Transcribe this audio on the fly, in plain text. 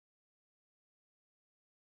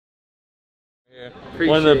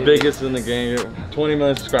One of the biggest in the game. 20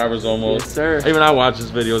 million subscribers almost. Yes, sir. Even I watch his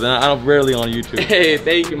videos, and I'm rarely on YouTube. Hey,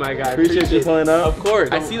 thank you, my guy. Appreciate you pulling up. Of course.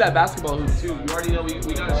 I see that basketball hoop too. You already know we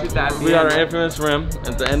gotta shoot that. We got our infamous rim.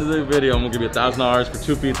 At the end of the video, I'm gonna give you $1,000 for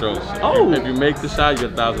 2 free throws. Oh. If you make the shot, you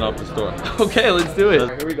get $1,000 off the store. Okay, let's do it.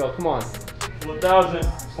 Here we go. Come on. 1,000.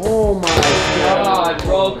 Oh my God,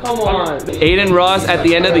 bro, come on. Aiden Ross at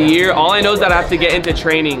the end of the year, all I know is that I have to get into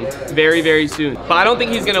training very, very soon. But I don't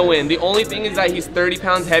think he's gonna win. The only thing is that he's 30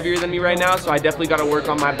 pounds heavier than me right now, so I definitely gotta work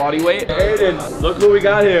on my body weight. Aiden, look who we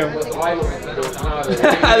got here.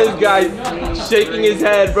 This guy shaking his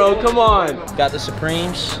head, bro, come on. Got the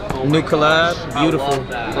Supremes, new collab, beautiful,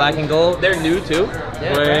 black and gold. They're new too?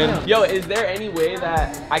 Yeah. Yo, is there any way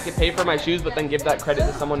that I could pay for my shoes but then give that credit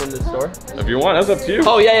to someone in the store? If you want, that's up to you.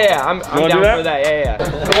 Oh yeah, I'm down for that, yeah.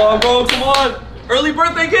 Come on, bro, come on. Early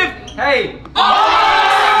birthday gift. Hey. Oh!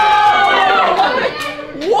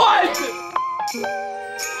 What?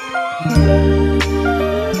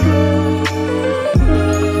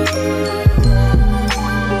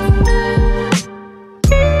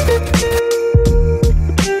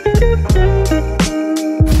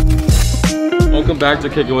 Welcome back to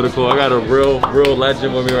Kicking with a Cool. I got a real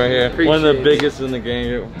legend with me right here. Appreciate One of the biggest in the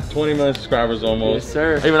game. 20 million subscribers almost. Yes,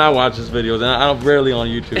 sir. Even I watch his videos, and I'm rarely on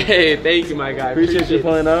YouTube. Hey, thank you, my guy. Appreciate you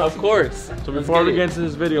pulling up. Of course. So before we get into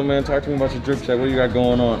this video, man, talk to me about your drip check. What you got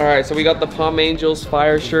going on? All right, so we got the Palm Angels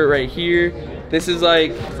fire shirt right here. This is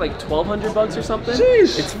like, it's like 1,200 bucks or something.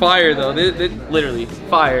 Jeez. It's fire though, literally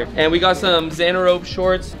fire. And we got some Xanarope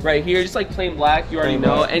shorts right here, just like plain black, you already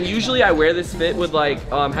know. And usually I wear this fit with like,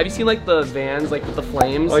 have you seen like the Vans, like with the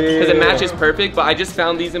flames? Oh yeah, because it matches perfect, but I just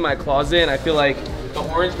found these in my closet and I feel like the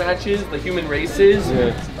orange matches, the human races.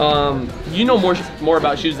 Yeah. You know more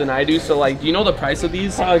about shoes than I do, so like, do you know the price of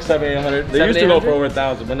these? Probably like 700, 800. They used to go for over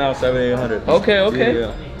 1,000, but now 700, 800. Okay.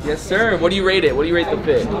 Yeah. Yes, sir. What do you rate it? What do you rate the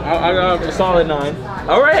fit? I got a solid 9.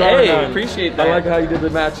 All right, solid hey, 9. Appreciate that. I like how you did the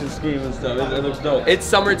matching scheme and stuff. It looks dope. It's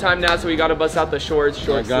summertime now, so we gotta bust out the short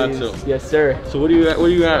I got sleeves. to. Yes, sir. So what do you at?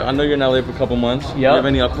 I know you're in LA for a couple months. Do you have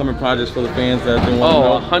any upcoming projects for the fans that they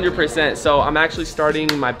want to know? 100%. So I'm actually starting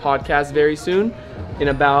my podcast very soon. In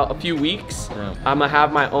about a few weeks, I'm gonna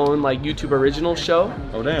have my own like YouTube original show.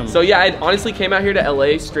 Oh damn. So yeah, I honestly came out here to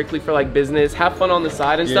LA strictly for like business, have fun on the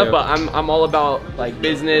side and stuff, but I'm all about like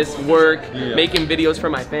business, work, making videos for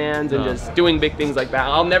my fans and just doing big things like that.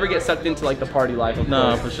 I'll never get sucked into like the party life.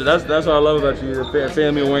 No, for sure. That's what I love about you. You're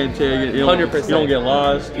family oriented. You 100%. You don't get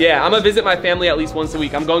lost. Yeah, I'm gonna visit my family at least once a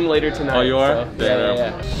week. I'm going later tonight. Oh, you are? So,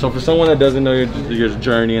 yeah. So for someone that doesn't know your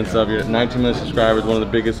journey and stuff, you're 19 million subscribers, one of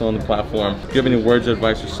the biggest on the platform. Do you have any words of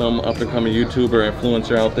advice for some up-and-coming YouTuber,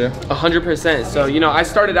 influencer out there? 100%. So, you know, I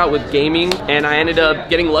started out with gaming and I ended up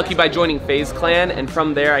getting lucky by joining FaZe clan, and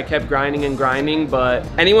from there I kept grinding and grinding. But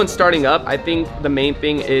anyone starting up, I think the main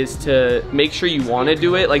thing is to make sure you want to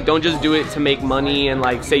do it. Like, don't just do it to make money and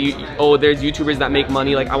like say oh, there's YouTubers that make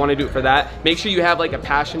money, like I want to do it for that. Make sure you have like a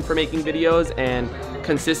passion for making videos, and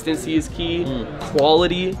consistency is key.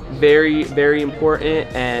 Quality, very, very important,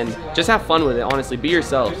 and just have fun with it. Honestly, be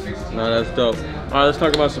yourself. No, that's dope. All right, let's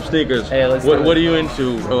talk about some sneakers. Hey, what are you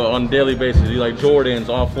into on a daily basis? You like Jordans,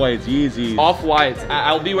 Off-Whites, Yeezys? Off-Whites.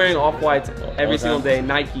 I'll be wearing Off-Whites every single day.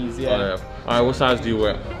 Nikes, yeah. Oh, yeah. All right, what size do you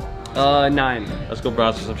wear? 9. Let's go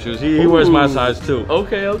browse for some shoes. He wears my size too.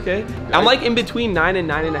 Okay. I'm like in between 9 and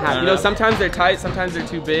 9.5. You know, sometimes they're tight, sometimes they're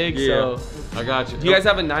too big. Yeah. So I got you. Do you guys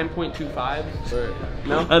have a 9.25?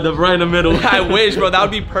 No? Right in the middle. I wish, bro. That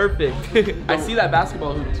would be perfect. I see that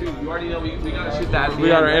basketball hoop too. You already know we gotta shoot that. We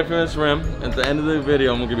got our infamous rim. At the end of the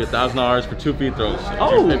video, I'm gonna give you $1,000 for 2 free throws.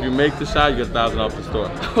 If you make the shot, you get $1,000 off the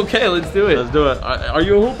store. Okay, let's do it. Let's do it. Are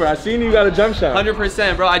you a hooper? I seen you got a jump shot.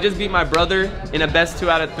 100%, bro. I just beat my brother in a best 2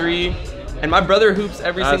 out of 3. And my brother hoops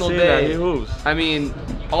every single day. That. He hoops. I mean,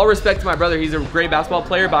 all respect to my brother. He's a great basketball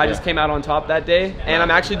player, but I just came out on top that day. And I'm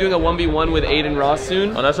actually doing a 1v1 with Aiden Ross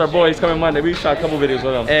soon. Oh, that's our boy. He's coming Monday. We shot a couple videos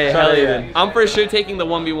with him. Hey, hell yeah. I'm for sure taking the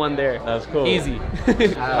 1v1 there. That's cool. Easy.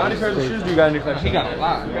 How many pairs of shoes do you got in your collection? He got a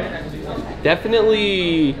lot, right?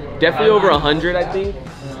 Definitely over 100, I think.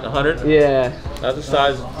 100? Yeah. That's a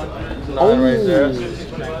size 9 right there.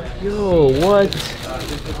 Yo, what?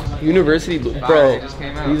 University blue. Bro,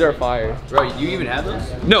 these are fire. Bro, you even have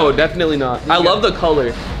those? No, definitely not. I love the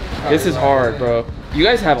color. This is hard, bro. You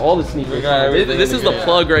guys have all the sneakers. This is the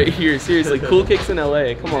plug right here. Seriously, COOLKICKS in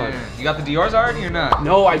LA. Come on. You got the Dior's already or not?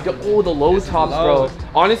 No, I don't. Oh, the low tops, bro.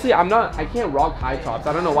 Honestly, I can't rock high tops.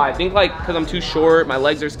 I don't know why. I think like because I'm too short, my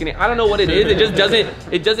legs are skinny. I don't know what it is.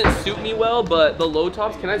 It doesn't suit me well. But the low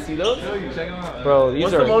tops, can I see those? Bro, these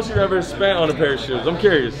What's the most you've ever spent on a pair of shoes? I'm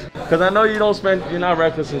curious. Because I know you don't spend, you're not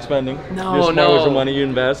reckless in spending. No, you're smart with your money, you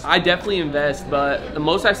invest. I definitely invest, but the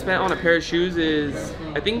most I've spent on a pair of shoes is,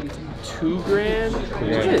 I think, $2 grand.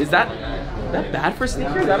 Yeah. Is that bad for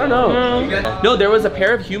sneakers? I don't know. No, there was a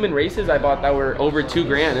pair of Human Races I bought that were over $2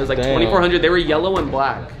 grand. It was like 2,400. They were yellow and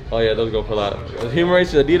black. Oh yeah, those go for a lot. Human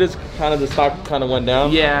Races, Adidas, kind of the stock kind of went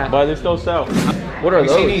down. Yeah. But they still sell. What are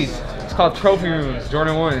those? It's called Trophy Rooms,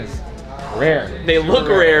 Jordan 1s. Rare. They look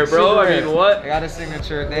rare, bro. I mean, what? I got a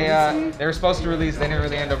signature. They were supposed to release. They didn't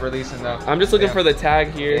really end up releasing them. I'm just looking for the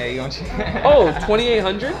tag here. Yeah, you want Oh,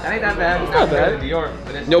 2,800? That ain't that bad. It's not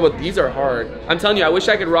bad. No, but these are hard. I'm telling you, I wish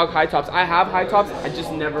I could rock high tops. I have high tops. I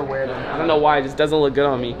just never wear them. I don't know why. It just doesn't look good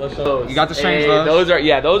on me. You got the Strange Loves?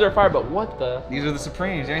 Those are fire. But what the? These are the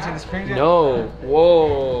Supremes. You ain't seen the Supremes yet? No.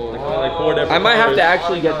 Whoa. Like 4 different I might have colors. to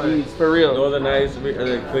actually get these for real. Those are nice.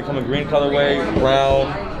 They come in green colorway,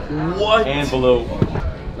 brown, and blue. No,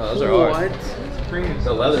 those are hard.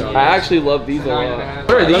 The leather. I actually love these a lot.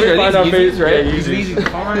 What are these? Are these Yeezys, right? Yeezys.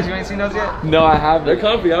 Foamers, you ain't seen those yet? No, I haven't. They're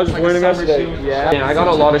comfy. I was just wearing them yesterday. Yeah. Man, I got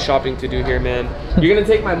a lot of shopping to do here, man. You're gonna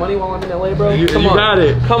take my money while I'm in LA, bro? Come on. You got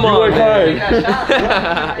it. Come on. You work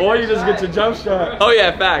hard. Or you just get your jump shot. Oh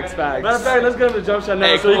yeah, facts. Matter of fact, let's get him the jump shot now,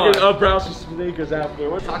 Hey, so you come can up-browse some sneakers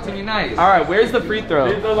after. Talk to me nice. All right, where's the free throw?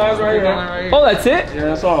 Free throw line's right here. Oh, that's it? Yeah,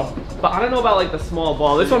 that's all. But I don't know about like the small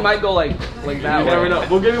ball. This one might go like that. You never know.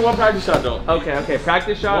 We'll give you one practice shot though. Okay.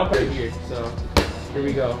 Practice shot right here. So here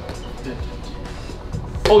we go.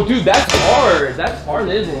 Oh, dude, that's hard. That's hard.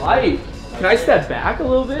 It is light. Can I step back a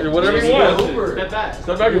little bit? Whatever you want. Step back.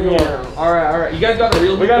 Step back if you want. All right. You guys got a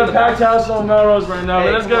real. We got a packed house on Melrose right now. Hey,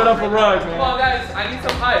 Let's give it up for Rug, man. Come on, guys. I need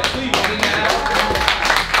some hype, please.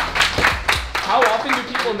 How often do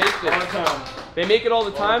people make this? All the time. They make it all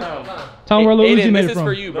the time? Tell them where Lil Uzi made this it is from.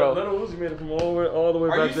 for you, bro. Little Uzi made it from all the way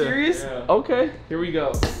Are back you there. serious? Yeah. Okay, here we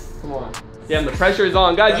go. Come on. Damn, the pressure is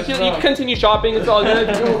on. Guys, you can continue shopping. It's all good.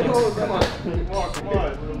 Come on. Come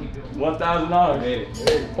on.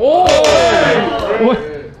 $1,000. Oh!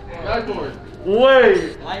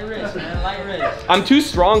 Wait. Light wrist, man, light wrist. I'm too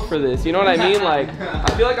strong for this. You know what I mean? Like, I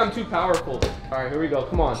feel like I'm too powerful. All right, here we go.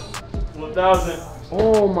 Come on. 1,000.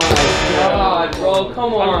 Oh my God, bro.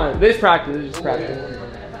 Come on. This practice. This is just practice.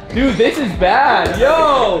 Dude, this is bad.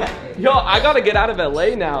 Yo, I gotta get out of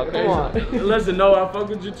LA now. Come on. Listen, no, I fuck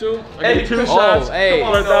with you too. I get 2 come shots. on, hey.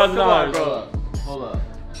 Come on, $1,000. bro. Hold up.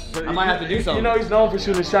 I might have to do something. You know he's known for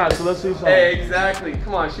shooting shots, so let's see something. Hey, exactly.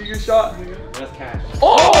 Come on, shoot your shot. That's cash.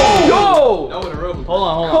 Oh, yo! No, in a room. Hold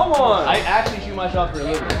on. Come on. I actually shoot my shot for a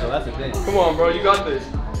living, so that's the thing. Come on, bro. You got this.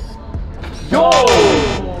 Yo!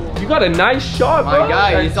 You got a nice shot, bro. My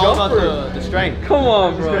guy, That it's all jumper. about the strength. Come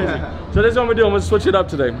on, bro. So this is what we're doing. I'm gonna switch it up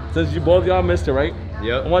today. Since you both y'all missed it, right?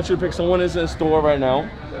 Yep. I want you to pick someone that's in store right now.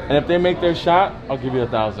 And if they make their shot, I'll give you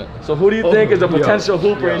 1,000. So who do you think is a potential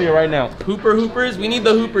hooper in here right now? Hoopers? We need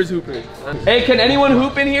the hoopers. Hey, can anyone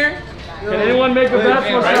hoop in here? Can anyone make a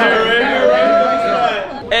basketball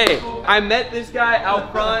shot? Hey, I met this guy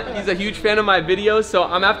out front. He's a huge fan of my videos, so I'm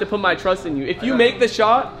gonna have to put my trust in you. If you make the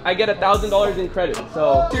shot, I get $1,000 in credit.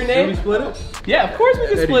 So, what's your name? Can we split it? Yeah, of course we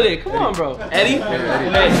can split it. Come on, bro. Eddie?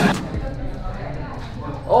 Hey.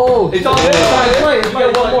 Oh, it's all good. You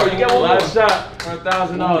get one more. Last shot for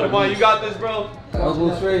 $1,000. Come on, you got this, bro. I was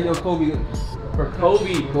going straight, yo, Kobe. For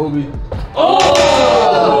Kobe. Kobe. Oh!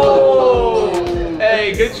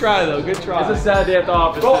 Hey, good try though. Good try. It's a sad day at the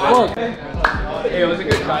office. Hey, it was a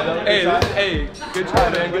good try though. Hey, good try,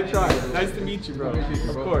 man. Good try. Nice to meet you, bro.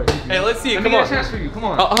 Of course. Hey, let's see. Come on. For you. Come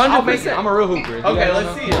on. 100%. I'm a real hooper. Okay,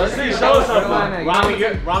 let's see. Let's see. Show us something. Rami,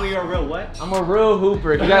 you're a real what? I'm a real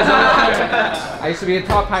hooper. You guys know? I used to be a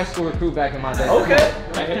top high school recruit back in my day. Okay.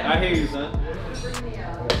 I hear you, son.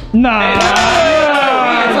 Nah.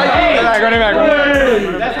 It's like, hey. Run it back.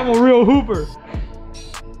 That's I'm a real hooper.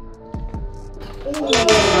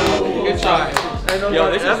 Good shot.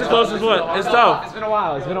 Yo, this is the closest one. It's tough. It's been a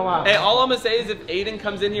while. Hey, all I'm gonna say is if Aiden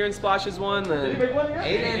comes in here and splashes one, then He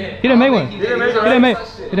didn't make one. He didn't make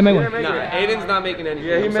one. nah, Aiden's not making anything.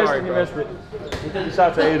 Yeah, he I'm missed sorry, it. He bro. missed it. He took the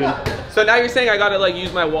shot to Aiden. So now you're saying I gotta like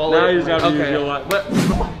use my wallet? Now you just gotta use Okay. your wallet.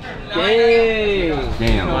 Dang.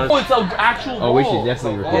 Damn. Oh, it's an actual ball. Oh, we should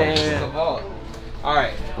definitely record. Yeah.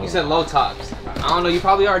 Alright, you said low tops. I don't know, you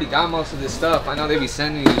probably already got most of this stuff. I know they be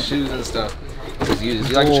sending you shoes and stuff. You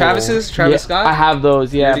like Travis's? Travis Scott? I have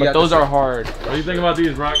those, yeah, You but got those the- are hard. What do you think about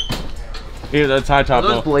these, Rock? Yeah, that's high top.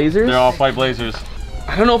 Those blazers? They're all white blazers.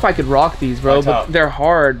 I don't know if I could rock these, bro, High but top. they're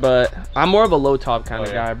hard. But I'm more of a low top kind of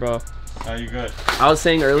yeah. guy, bro. Are you good? I was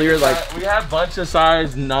saying earlier, like we have a bunch of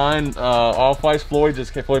size 9 off-whites. Floyd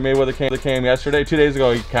Mayweather came yesterday. 2 days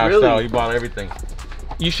ago, he cashed out. He bought everything.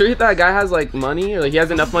 you sure that guy has like money, or like he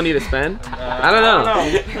has enough money to spend? I don't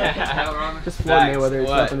know. Just Floyd Mayweather,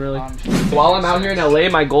 it's nothing really. While I'm out here in LA,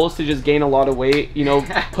 my goal is to just gain a lot of weight, you know,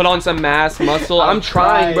 put on some mass, muscle. I'm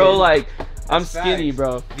trying, bro, like I'm skinny,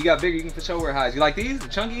 bro. If you got bigger, you can for sure wear highs. You like these, the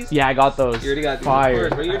chunkies? Yeah, I got those. You already got these. Fire.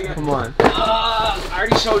 Of course, you already got Come on. I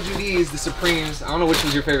already showed you these, the Supremes. I don't know which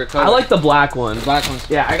one's your favorite color. I like the black ones. the black ones.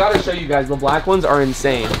 Yeah, I gotta show you guys. The black ones are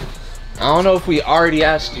insane. I don't know if we already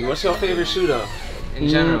asked you. What's your favorite shoe though, in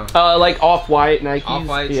general? Like off-white Nikes.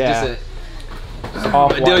 Off-whites. Yeah. Just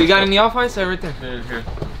Off-white. Dude, you got any off-whites? Everything. Here.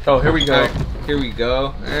 Oh, here we go. Right, here we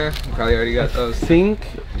go. You probably already got those. Do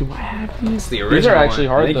I have these? It's the These original are actually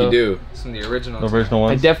one. hard I think though. you do. Some of the originals. The original I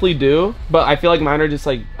ones. definitely do, but I feel like mine are just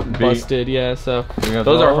like busted. Yeah, so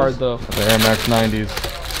those are hard though. The Air Max 90s.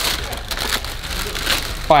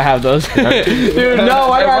 Oh, I have those. Dude, no,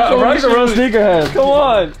 I got Russ a real sneakerhead. Come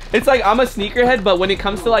on. It's like I'm a sneakerhead, but when it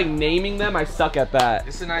comes to like naming them, I suck at that.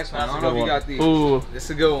 It's a nice one. That's I a don't know if good you got these. Ooh. It's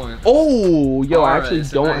a good one. Oh, yo, I Alright, actually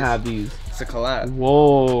it's a don't nice- have these. It's a collab.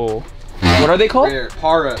 Whoa. What are they called? Rare.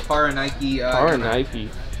 Para Nike. Or Nike.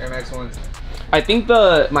 Air Max ones. I think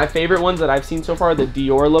my favorite ones that I've seen so far are the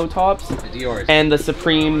Dior low tops The Dior's. and the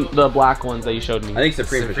Supreme, the black ones that you showed me. I think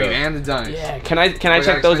Supreme for sure. and the Dunks. Yeah, can I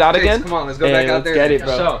check those out again? Come on, let's go Hey, back out let's there. get it,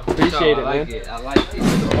 bro. Show. Appreciate it, I like man. it. I like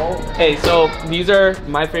it. Hey, so these are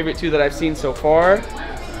my favorite two that I've seen so far.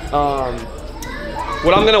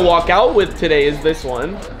 What I'm gonna walk out with today is this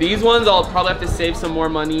one. These ones I'll probably have to save some more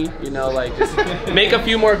money, you know, like just make a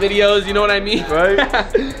few more videos, you know what I mean? Right?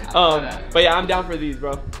 But yeah, I'm down for these,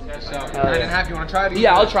 bro. 9.5. You want to try these?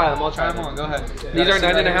 Yeah, I'll try them. I'll try Try them on. them. Go ahead. These are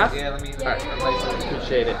 9.5? Yeah, let me.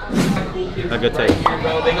 Appreciate it. A good taste.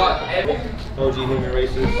 Bro, they got OG human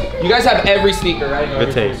races. you guys have every sneaker, right?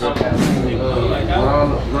 Good taste. I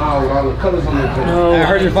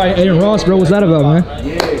heard you're fighting Aiden Ross, bro. What's that about, man?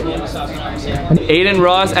 Aiden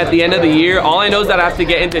Ross at the end of the year. All I know is that I have to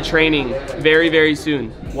get into training very, very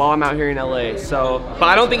soon while I'm out here in LA. So, but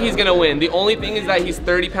I don't think he's gonna win. The only thing is that he's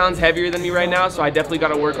 30 pounds heavier than me right now, so I definitely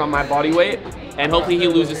gotta work on my body weight. And hopefully he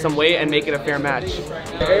loses some weight and make it a fair match.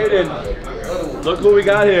 Aiden, look who we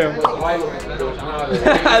got here.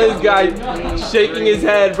 This guy shaking his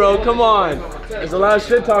head, bro. Come on. There's a lot of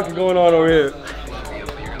shit talking going on over here.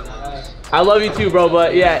 I love you too, bro,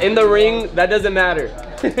 but yeah, in the ring, that doesn't matter.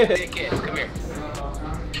 Come here.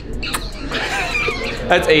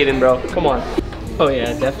 That's Aiden, bro. Come on. Oh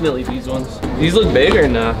yeah, definitely these ones. These look big or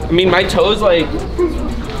not? I mean, my toes like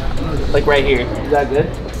right here. Is that good?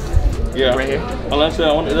 Yeah. Right here? Unless,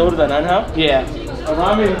 what is that, 9.5? Yeah.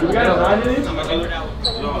 Rami, we got a 9 of these?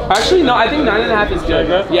 Actually, no, I think 9.5 is good.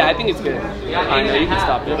 Yeah, I think it's good. I know, you can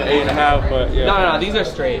stop it. 8.5, but yeah. No, these are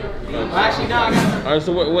straight. Actually, no. All right,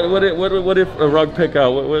 so what if a rug pick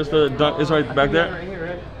out? What's the dunk? It's right back there?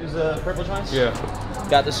 Is the purple joints? Yeah.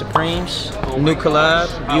 Got the Supremes, new collab,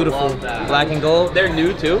 beautiful, black and gold. They're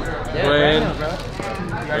new too. Brand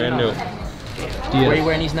new. Where are you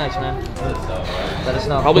wearing these next, man? Let us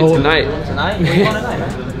know. Probably tonight. Tonight? Where you going tonight,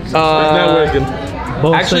 man? Networking.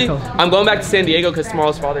 Actually, I'm going back to San Diego because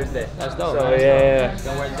tomorrow's Father's Day. That's dope. So yeah.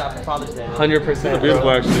 Don't wear these out for Father's Day. 100%. Beautiful,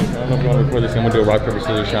 actually. I don't know if you want to record this. I'm gonna do a rock paper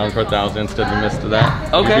scissors challenge for 1,000 instead of a miss to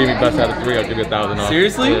that. Okay. If you give me best out of 3, I'll give you 1,000 off.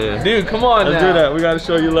 Seriously? Yeah. Dude, come on Let's now. do that. We gotta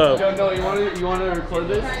show you love. No, you want to record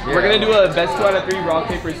this? Yeah. We're gonna do a best 2 out of 3 rock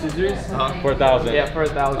paper scissors. For 1,000. Yeah, for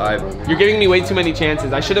 1,000. Alright. You're giving me way too many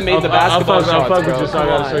chances. I should have made the basketball I'll shots, fuck bro. with you, so I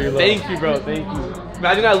gotta Come show on. you love. Thank you, bro. Thank you.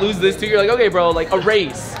 Imagine I lose this too. You're like, okay, bro, like a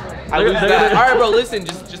race. I lose that. All right, bro. Listen,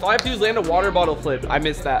 just all I have to do is land a water bottle flip. I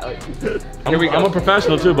missed that. Like, here we go. I'm a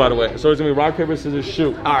professional too, by the way. So it's gonna be rock, paper, scissors,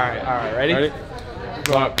 shoot. All right. Ready? Ready?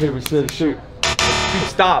 Rock, paper, scissors, shoot. Dude,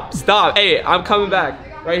 stop. Hey, I'm coming back.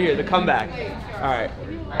 Right here, the comeback. All right.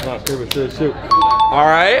 Rock, paper, scissors, shoot. All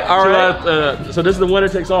right. So this is the winner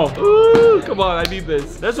takes all. Ooh, come on, I need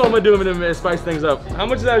this. That's what I'm gonna do. I'm gonna spice things up. How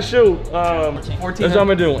much is that shoe? 14. That's what I'm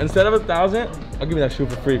gonna do. Instead of 1,000, I'll give you that shoe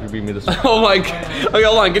for free if you beat me this one. Oh my god. Okay,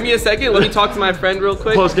 hold on. Give me a second. Let me talk to my friend real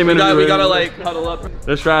quick. Post-game interview. We gotta like huddle up.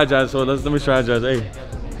 Let's strategize. So let me strategize. Hey,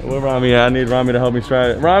 where Rami at? I need Rami to help me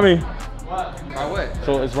strategize. Rami. What?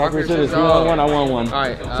 So it's rock, paper, scissors. You want one? I want one. All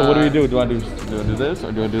right. So what do we do? Do I do this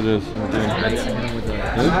or do I do this?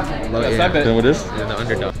 Then with this? The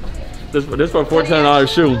underdog. This for a $1,400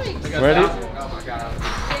 shoe. Ready?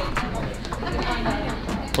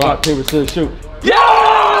 Rock, paper, scissors, shoot. Yeah!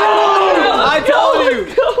 I told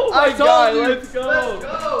you! Oh I told you! Let's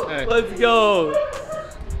go! Let's go.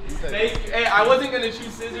 Thank you. Hey, I wasn't gonna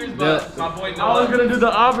choose scissors, but my boy knows. I was gonna do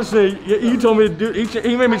the opposite. You told me to do.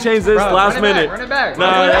 He made me change this last minute. Run it back.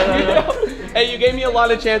 No. Hey, you gave me a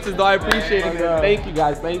lot of chances, though. I appreciate it. Thank you,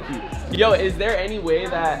 guys. Thank you. Yo, is there any way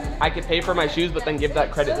that I could pay for my shoes, but then give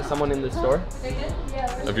that credit to someone in the store?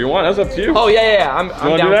 If you want, that's up to you. Oh yeah. I'm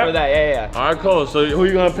down for that. Yeah. All right, cool. So who are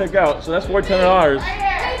you gonna pick out? So that's $400.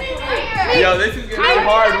 Yo, this is gonna be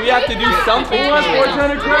hard. We have to do something. Who wants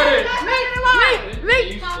 400 credit?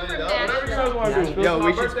 Yo,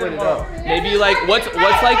 we should split it up. Maybe like what's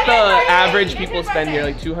like the average people spend here?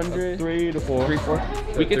 Like 200? 3 to 4. 3, 4.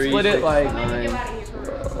 We could split it like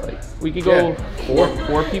we could go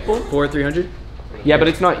four people. 4 300. Yeah, but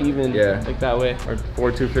it's not even like that way. Or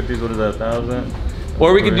 4 250s. What is that? 1,000.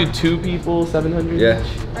 Or we could do 2 people, 700. Yeah.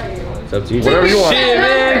 It's up to you. Whatever you want. Shit,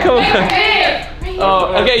 man, come on.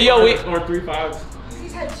 Oh, okay, yo, Or 3 5s.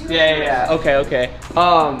 Yeah. Okay.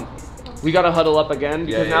 We gotta huddle up again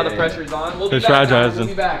because now the pressure's on. We'll be back. We'll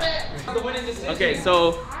be back. Okay,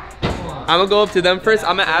 so I'm gonna go up to them first.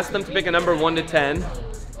 I'm gonna ask them to pick a number 1 to 10,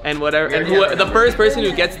 and whatever. And the first person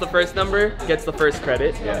who gets the first number gets the first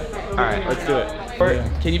credit. Yeah. All right, let's do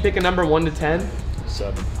it. Can you pick a number 1 to 10?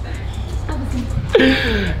 7.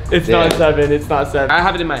 It's not 7. It's not 7. I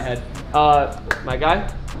have it in my head. My guy.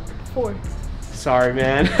 4. Sorry,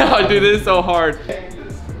 man. Oh, dude, this is so hard. 2.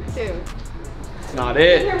 That's not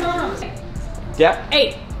it. Yeah.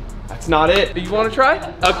 8. That's not it. Do you want to try?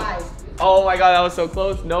 Okay. Oh my god, that was so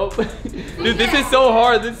close. Nope. Dude, this is so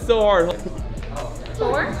hard. This is so hard.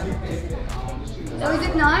 4. So is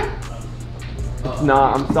it 9?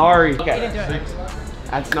 Nah, I'm sorry. You Okay. didn't do it.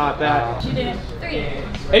 That's not that. You didn't. 3.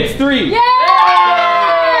 It's 3. Yeah!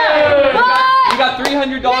 You got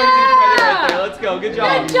 $300 in credit right there. Let's go. Good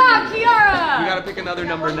job. Good job, Kiara. We gotta pick another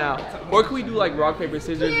number now. Or can we do like rock, paper,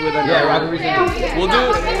 scissors with a Yeah, rock, paper, scissors. We'll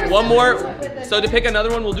do one more. So to pick another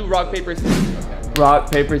one, we'll do rock, paper, scissors. Rock,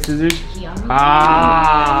 paper, scissors.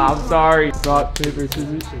 Ah, I'm sorry. Rock, paper,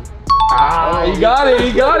 scissors. Ah, you got it.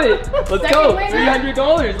 You got it. Let's go.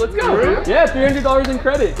 $300. Let's go. Yeah, $300 in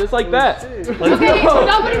credit, just like that. Let's go.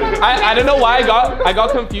 I don't know why I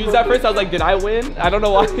got confused at first. I was like, did I win? I don't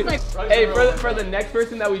know why. Hey, for the next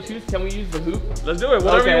person that we choose, can we use the hoop? Let's do it.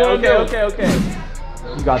 Whatever you want to do. Okay.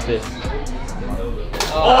 You got this.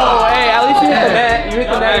 Oh, hey, at least you hit the net. You hit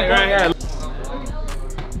the net. Right.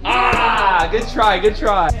 Ah, good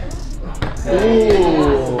try.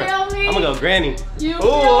 Ooh. I'm gonna go granny.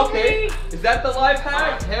 Oh, okay. Is that the life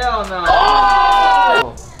hack? Hell no.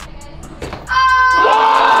 Oh!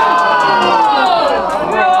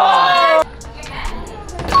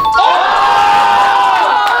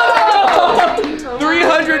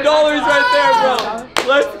 $300 right there, bro.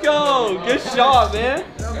 Let's go. Good shot, man.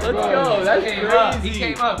 Let's go. That's crazy. He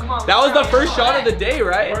came up. Come on. That was the first shot of the day,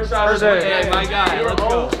 right? First shot of the day. Hey, my guy. Let's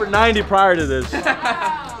go. For 90 prior to this.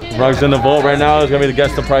 Rug's in the vault right now. It's gonna be the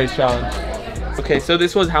guess the price challenge. Okay, so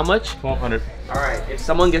this was how much? 1,200. All right, if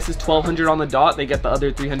someone guesses 1,200 on the dot, they get the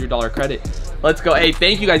other $300 credit. Let's go. Hey,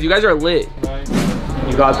 thank you guys. You guys are lit.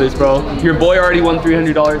 You got this, bro. Your boy already won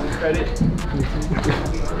 $300 in credit.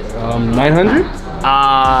 900?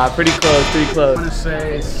 Ah, pretty close, I'm gonna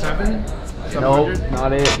say 7. Nope,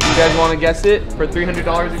 not it. You guys want to guess it for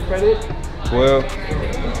 $300 in credit? 12.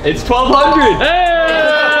 It's 1,200. Hey!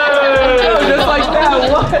 Just like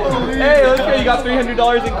that. What? Hey, let's go. You got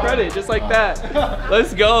 $300 in credit, just like that.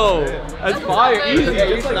 Let's go. That's fire. Easy. Yeah,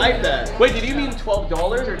 you sniped that. Wait, did you mean $12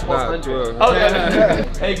 or 1,200? Nah,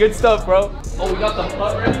 Okay. Hey, good stuff, bro. Oh, we got the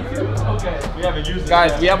putt ready too? Okay. We haven't used it.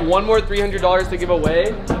 Guys, we have one more $300 to give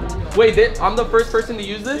away. Wait, I'm the first person to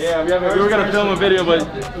use this? Yeah, we were gonna film a video, but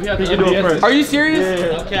he can do it first. Are you serious?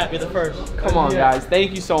 Yeah. Cap, you're the first. Come on, guys.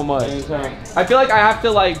 Thank you so much. I feel like I have to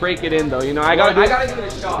like break it in though. You know, I gotta give it a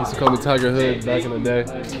shot. Used to call me Tiger Hood back in the day.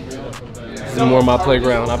 This is more my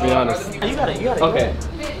playground, I'll be honest. You got it. Okay.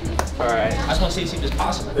 All right. I just want to see if it's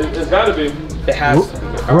possible. It's gotta be. It has to.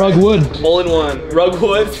 Rugwood. Hole in one.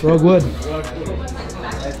 Rugwood. Rugwood.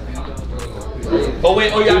 Oh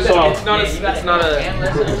wait. Oh yeah. It's not a.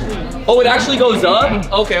 Oh, it actually goes up.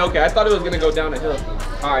 Okay. I thought it was gonna go down a hill.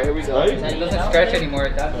 All right. Here we go. It doesn't stretch anymore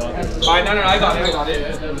at that point. All right. No. I got it.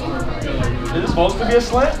 Is it supposed to be a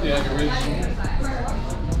slant?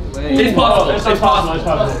 It's possible. It's possible.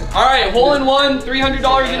 All right. Hole in one.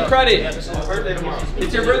 $300 in credit. It's my birthday tomorrow.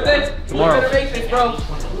 It's your birthday? Tomorrow. You better make this, bro.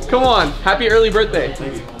 Come on. Happy early birthday.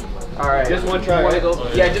 All right. Just one try. Right?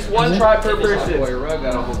 Yeah, just one try per person. Boy, Rug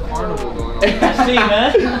got a whole carnival going on. See,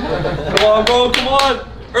 man. Come on, bro. Come on.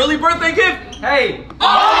 Early birthday gift. Hey. Oh!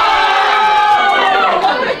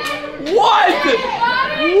 What?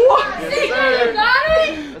 What? You got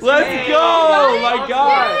it? Let's go. My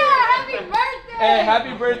God.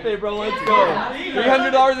 birthday, bro. Let's go.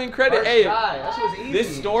 $300 in credit. Hey,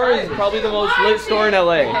 this store is probably the most lit store in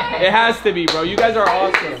LA. It has to be, bro. You guys are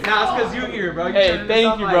awesome. Nah, it's because you here, bro. Hey,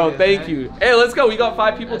 thank you, bro. Thank you. Hey, let's go. We got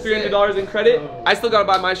 5 people, $300 in credit. I still gotta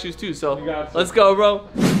buy my shoes too, so let's go, bro.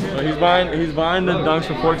 So he's buying the dunks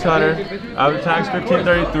for $1,400. After tax,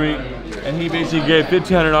 $1,533. And he basically gave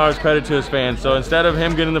 $1,500 credit to his fans. So instead of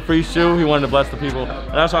him getting the free shoe, he wanted to bless the people.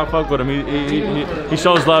 And that's why I fuck with him. He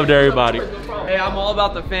shows love to everybody. Hey, I'm all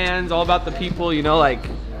about the fans, all about the people, you know, like,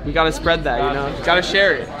 we gotta spread that, you know? Gotta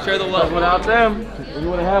share it. Share the love. Without them, we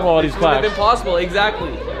wouldn't have all these plaques. It would have been possible,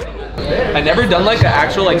 exactly. I never done like the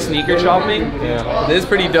actual like sneaker shopping. Yeah. This is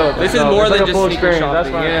pretty dope. This is more than just sneaker shopping. That's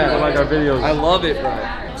why I like our videos. I love it,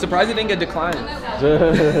 bro. Surprised it didn't get declined.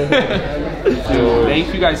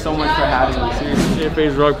 Thank you guys so much for having me. Seriously.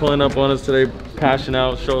 FaZe Rug pulling up on us today, passion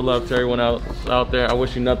out, show love to everyone out there. I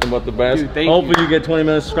wish you nothing but the best. Dude, hopefully you get 20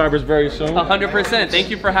 million subscribers very soon. 100%. Thank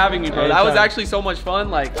you for having me, bro. That was actually so much fun.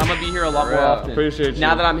 Like, I'm gonna be here a lot more often. Appreciate you.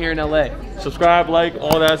 Now that I'm here in LA. Subscribe, like,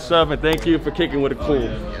 all that stuff, and thank you for kicking with a cool.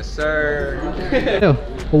 Yes, sir.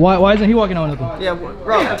 Well, why isn't he walking on with them? Yeah,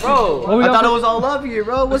 bro. I thought it was all love here,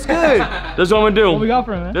 bro. What's good? This is what I'm gonna do. What we got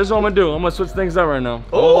for him, man? This is what I'm gonna do. I'm gonna switch things up right now.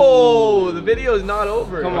 Oh, the video is not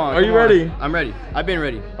over. Come on. Are you ready? I'm ready. I've been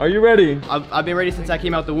ready. Are you ready? I've been ready since I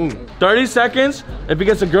came out the womb. 30 seconds. If he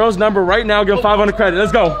gets a girl's number right now, give him 500 credit.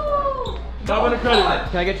 Let's go. 500 credit.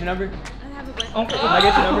 Can I get your number? Oh, can I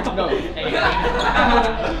get your number? No.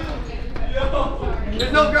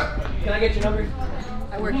 There's no girl. Can I get your number?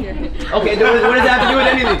 I work here. Okay, what does that have to do with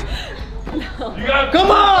anything? You got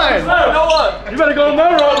Come on! You know what? You better go to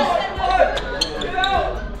Melrose.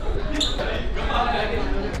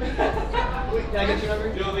 Can I get your number?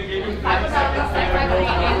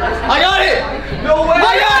 I got it! No way! I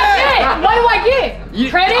got it! What do I get?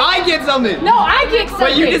 Credit? I get something! No, I get something.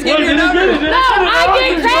 But you just gave me your number! No, I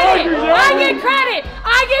get credit. I get credit.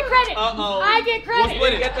 I get credit. Uh-oh. I get credit. You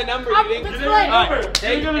didn't get the number. I'm You didn't split. get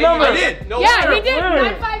the number. I did. No Yeah, wonder. he did.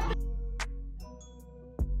 Where? 9-5.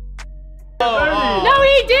 Oh. No,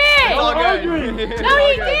 he did. All good. No,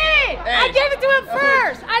 he did. I gave it to him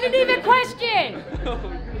first. I didn't even question.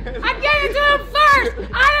 I gave it to him first.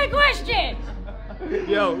 I didn't question.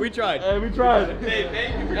 Yo, we tried. Hey, we tried. Hey,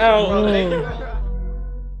 thank you for Ow.